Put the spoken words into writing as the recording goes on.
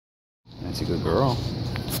That's a good girl.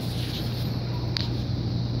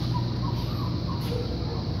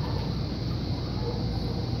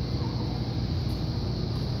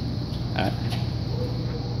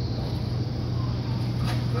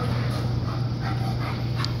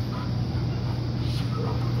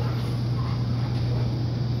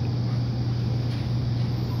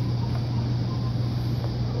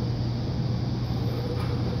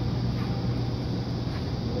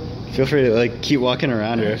 Feel free to like keep walking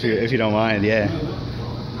around her if you don't mind, yeah.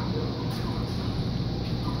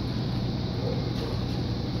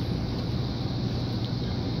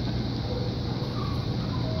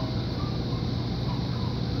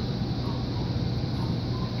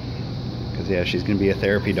 Because yeah, she's gonna be a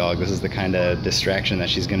therapy dog. This is the kind of distraction that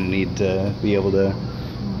she's gonna need to be able to.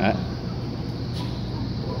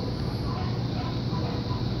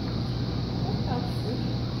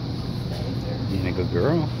 Being a good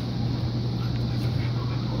girl.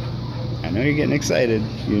 I know you're getting excited.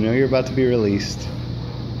 You know you're about to be released.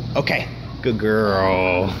 Okay. Good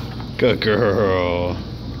girl. Good girl.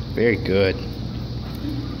 Very good.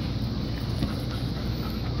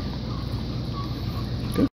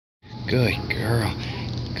 Good girl.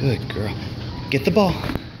 Good girl. Get the ball.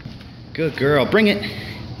 Good girl. Bring it.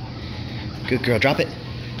 Good girl. Drop it.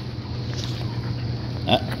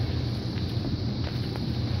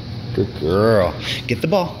 Good girl. Get the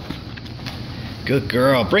ball. Good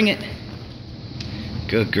girl. Bring it.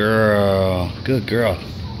 Good girl. Good girl.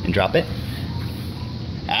 And drop it.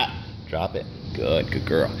 Drop it. Good. Good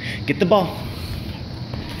girl. Get the ball.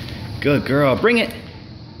 Good girl. Bring it.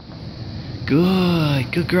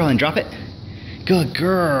 Good. Good girl. And drop it. Good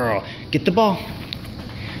girl. Get the ball.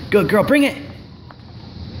 Good girl. Bring it.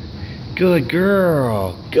 Good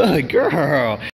girl. Good girl.